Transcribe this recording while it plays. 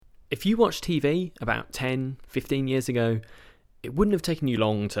If you watched TV about 10, 15 years ago, it wouldn't have taken you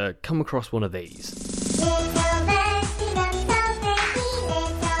long to come across one of these.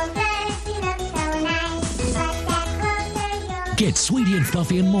 Get Sweetie and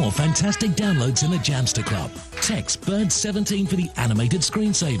Fluffy and more fantastic downloads in the Jamster Club. Text Bird17 for the animated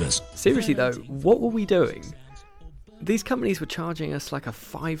screensavers. Seriously though, what were we doing? These companies were charging us like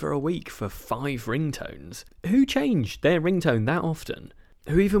 $5 a week for 5 ringtones. Who changed their ringtone that often?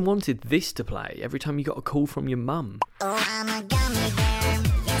 Who even wanted this to play every time you got a call from your mum? Oh, I'm a gummy bear.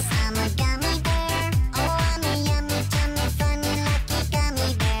 Yes, I'm a gummy bear. Oh, I'm a yummy, tummy, funny, lucky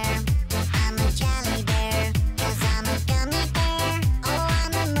gummy bear. I'm a jelly bear. Cause I'm a gummy bear. Oh,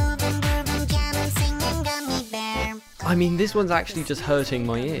 I'm a moving, grooving, jamming, singing gummy bear. I mean, this one's actually just hurting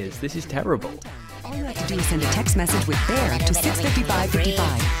my ears. This is terrible. All you have to do is send a text message with BEAR to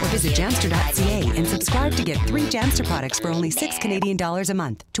 65555 or visit jamster.ca and subscribe to get 3 Jamster products for only $6 Canadian a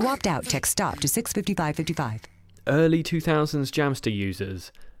month. To opt out, text STOP to 65555. Early 2000s Jamster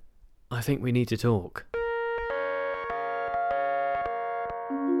users, I think we need to talk.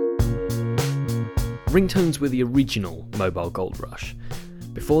 Ringtones were the original mobile gold rush.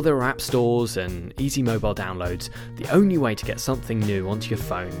 Before there were app stores and easy mobile downloads, the only way to get something new onto your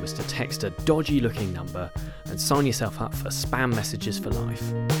phone was to text a dodgy looking number and sign yourself up for spam messages for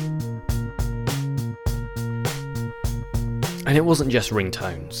life. And it wasn't just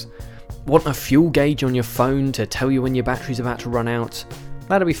ringtones. Want a fuel gauge on your phone to tell you when your battery's about to run out?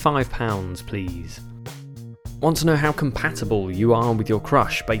 That'll be £5, please. Want to know how compatible you are with your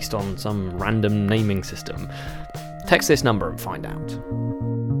crush based on some random naming system? Text this number and find out.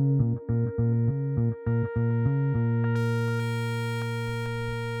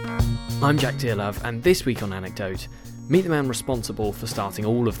 I'm Jack Dearlove, and this week on Anecdote, meet the man responsible for starting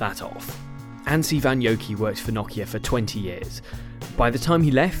all of that off. Anssi Vanjoki worked for Nokia for 20 years. By the time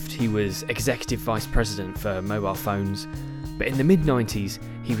he left, he was Executive Vice President for mobile phones, but in the mid-90s,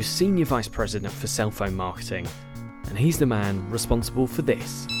 he was Senior Vice President for cell phone marketing, and he's the man responsible for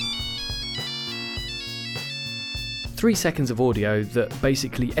this. 3 seconds of audio that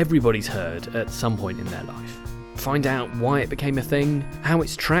basically everybody's heard at some point in their life. Find out why it became a thing, how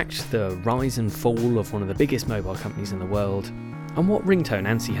it's tracked the rise and fall of one of the biggest mobile companies in the world, and what ringtone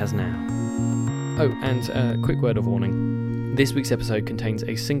Anssi has now. Oh, and a quick word of warning. This week's episode contains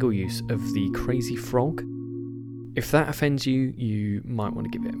a single use of the crazy frog. If that offends you, you might want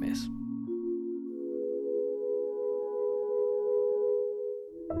to give it a miss.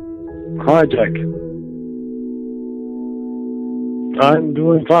 Hi, Jack. I'm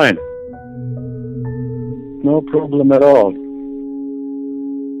doing fine. No problem at all.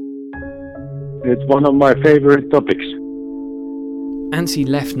 It's one of my favorite topics. Anssi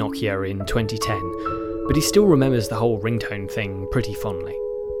left Nokia in 2010, but he still remembers the whole ringtone thing pretty fondly.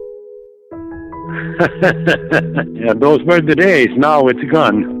 Yeah, those were the days. Now it's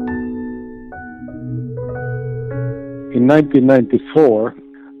gone. In 1994,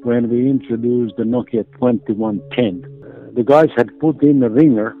 when we introduced the Nokia 2110, the guys had put in a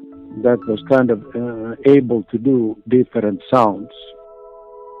ringer that was kind of able to do different sounds.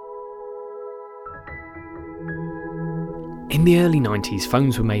 In the early 90s,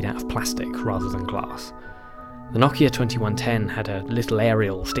 phones were made out of plastic rather than glass. The Nokia 2110 had a little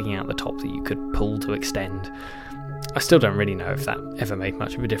aerial sticking out the top that you could pull to extend. I still don't really know if that ever made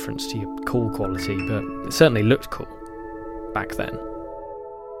much of a difference to your call quality, but it certainly looked cool back then.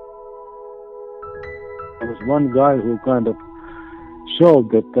 There was one guy who kind of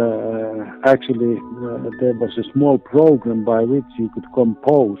showed that actually there was a small program by which you could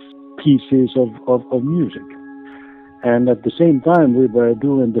compose pieces of music. And at the same time we were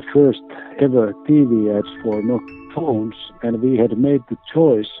doing the first ever TV ads for Nokia phones, and we had made the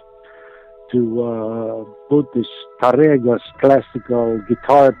choice to put this Tarega's classical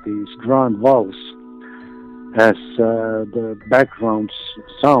guitar piece, Grand Valse, as the background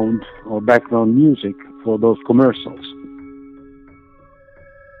sound or background music for those commercials.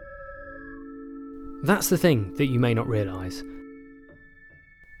 That's the thing that you may not realise.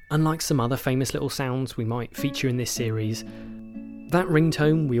 Unlike some other famous little sounds we might feature in this series, that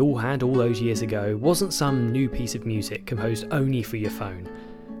ringtone we all had all those years ago wasn't some new piece of music composed only for your phone.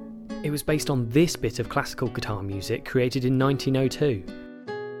 It was based on this bit of classical guitar music created in 1902.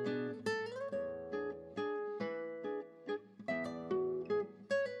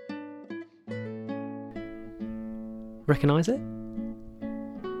 Recognise it?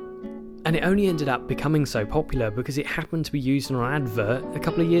 And it only ended up becoming so popular because it happened to be used in an advert a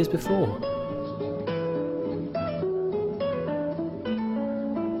couple of years before.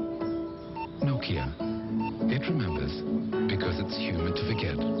 Nokia. It remembers because it's human to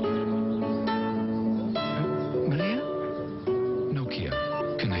forget.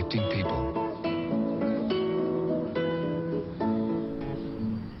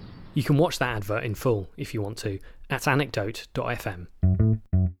 You can watch that advert in full, if you want to, at anecdote.fm.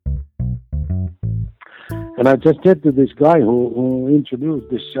 And I just said to this guy who introduced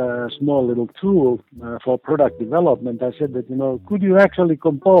this small little tool for product development, I said that, could you actually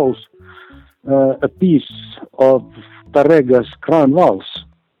compose a piece of Tárrega's Crown Waltz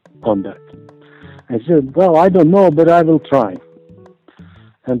on that? I said, well, I don't know, but I will try.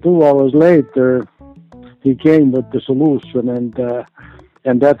 And 2 hours later, he came with the solution,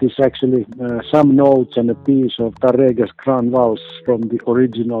 and that is actually some notes and a piece of Tárrega's Crown Waltz from the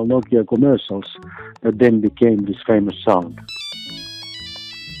original Nokia commercials that then became this famous sound.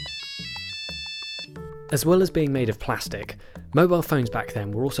 As well as being made of plastic, mobile phones back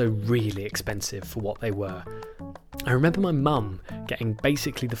then were also really expensive for what they were. I remember my mum getting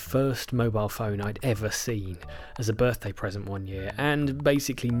basically the first mobile phone I'd ever seen as a birthday present one year, and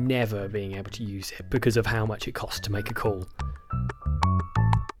basically never being able to use it because of how much it cost to make a call.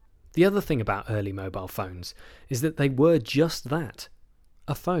 The other thing about early mobile phones is that they were just that,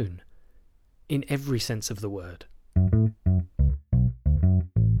 a phone, in every sense of the word.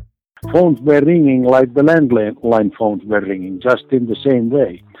 Phones were ringing like the landline phones were ringing, just in the same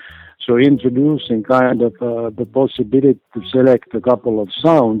way. So introducing kind of the possibility to select a couple of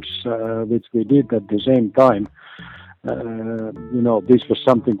sounds, which we did at the same time, this was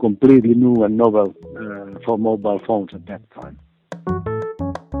something completely new and novel for mobile phones at that time.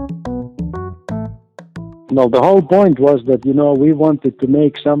 No, the whole point was that, we wanted to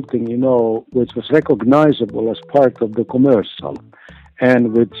make something, which was recognizable as part of the commercial,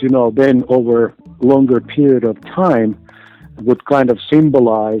 and which, then over longer period of time would kind of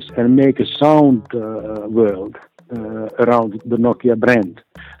symbolize and make a sound world around the Nokia brand.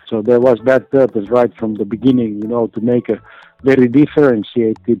 So there was that purpose right from the beginning, to make a very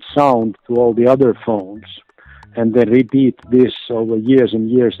differentiated sound to all the other phones, and then repeat this over years and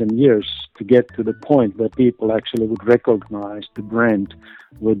years and years to get to the point where people actually would recognize the brand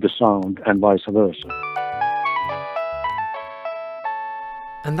with the sound and vice versa.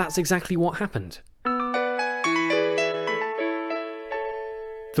 And that's exactly what happened.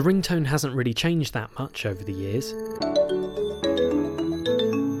 The ringtone hasn't really changed that much over the years.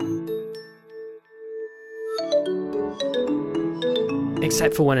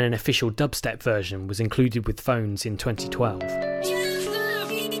 Except for when an official dubstep version was included with phones in 2012.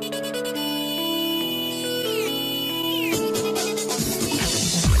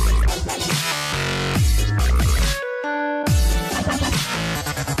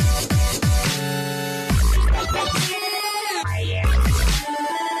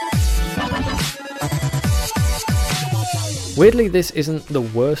 Weirdly, this isn't the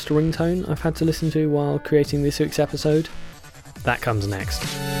worst ringtone I've had to listen to while creating this week's episode. That comes next.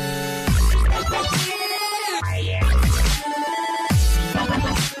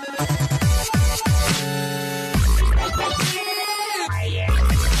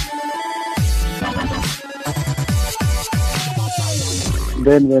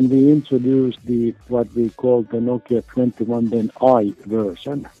 Then when we introduced what we called the Nokia 2110i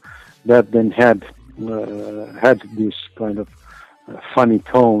version, that then had these kind of funny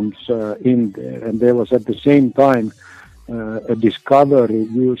tones in there, and there was at the same time a discovery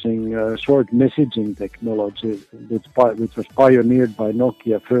using short messaging technology, which was pioneered by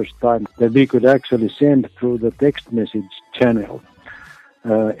Nokia first time, that we could actually send through the text message channel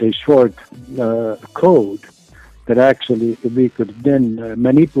a short code that actually we could then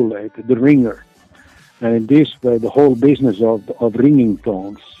manipulate the ringer. And in this way, the whole business of ringing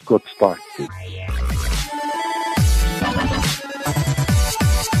tones got started.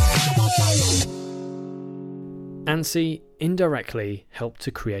 ANSI indirectly helped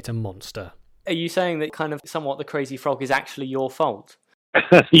to create a monster. Are you saying that kind of somewhat the Crazy Frog is actually your fault?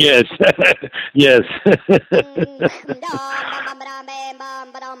 Yes, yes. What's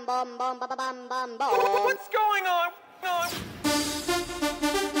going on?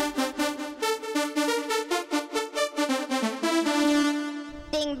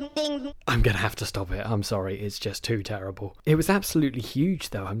 I'm going to have to stop it. I'm sorry, it's just too terrible. It was absolutely huge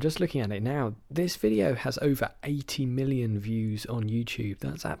though. I'm just looking at it now. This video has over 80 million views on YouTube.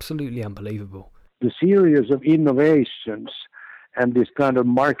 That's absolutely unbelievable. The series of innovations and this kind of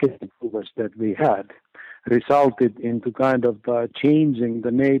market improvements that we had resulted into kind of changing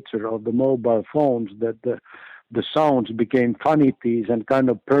the nature of the mobile phones, that the sounds became funnities and kind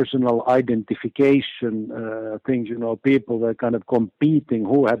of personal identification things. People were kind of competing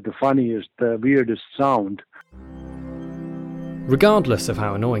who had the funniest, weirdest sound. Regardless of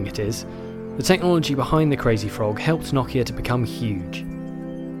how annoying it is, the technology behind the Crazy Frog helped Nokia to become huge.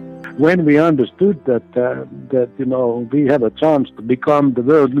 when we understood that we have a chance to become the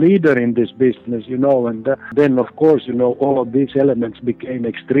world leader in this business, and then of course all of these elements became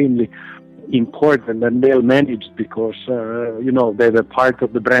extremely important and well managed because they were part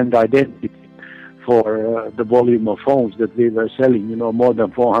of the brand identity for the volume of phones that we were selling, more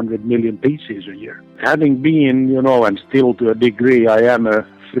than 400 million pieces a year. Having been, and still to a degree, I am a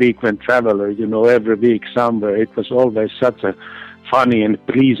frequent traveler, every week somewhere. It was always such a funny and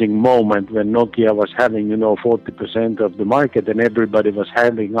pleasing moment when Nokia was having, 40% of the market and everybody was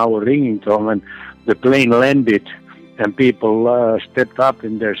having our ringing tone, and the plane landed and people stepped up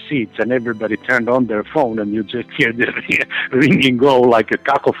in their seats and everybody turned on their phone and you just hear the ringing go like a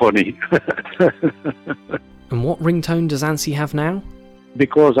cacophony. And what ringtone does Anssi have now?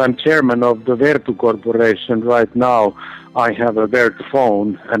 Because I'm chairman of the Vertu Corporation right now, I have a Vertu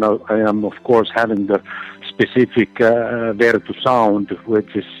phone, and I am of course having the specific Vertu sound,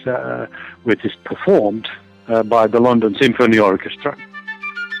 which is performed by the London Symphony Orchestra.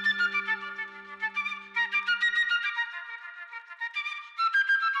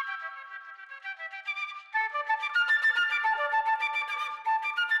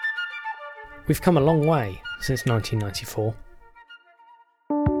 We've come a long way since 1994.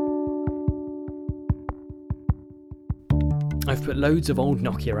 I've put loads of old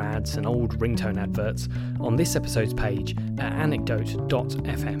Nokia ads and old ringtone adverts on this episode's page at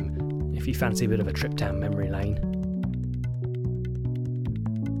anecdote.fm if you fancy a bit of a trip down memory lane.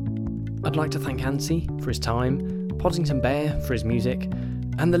 I'd like to thank Anssi for his time, Poddington Bear for his music,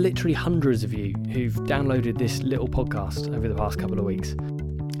 and the literally hundreds of you who've downloaded this little podcast over the past couple of weeks.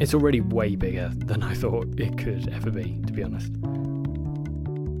 It's already way bigger than I thought it could ever be, to be honest.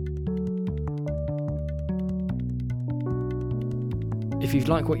 If you've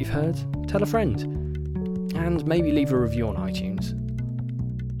liked what you've heard, tell a friend. And maybe leave a review on iTunes.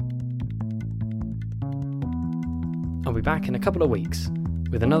 I'll be back in a couple of weeks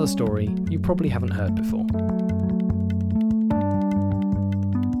with another story you probably haven't heard before.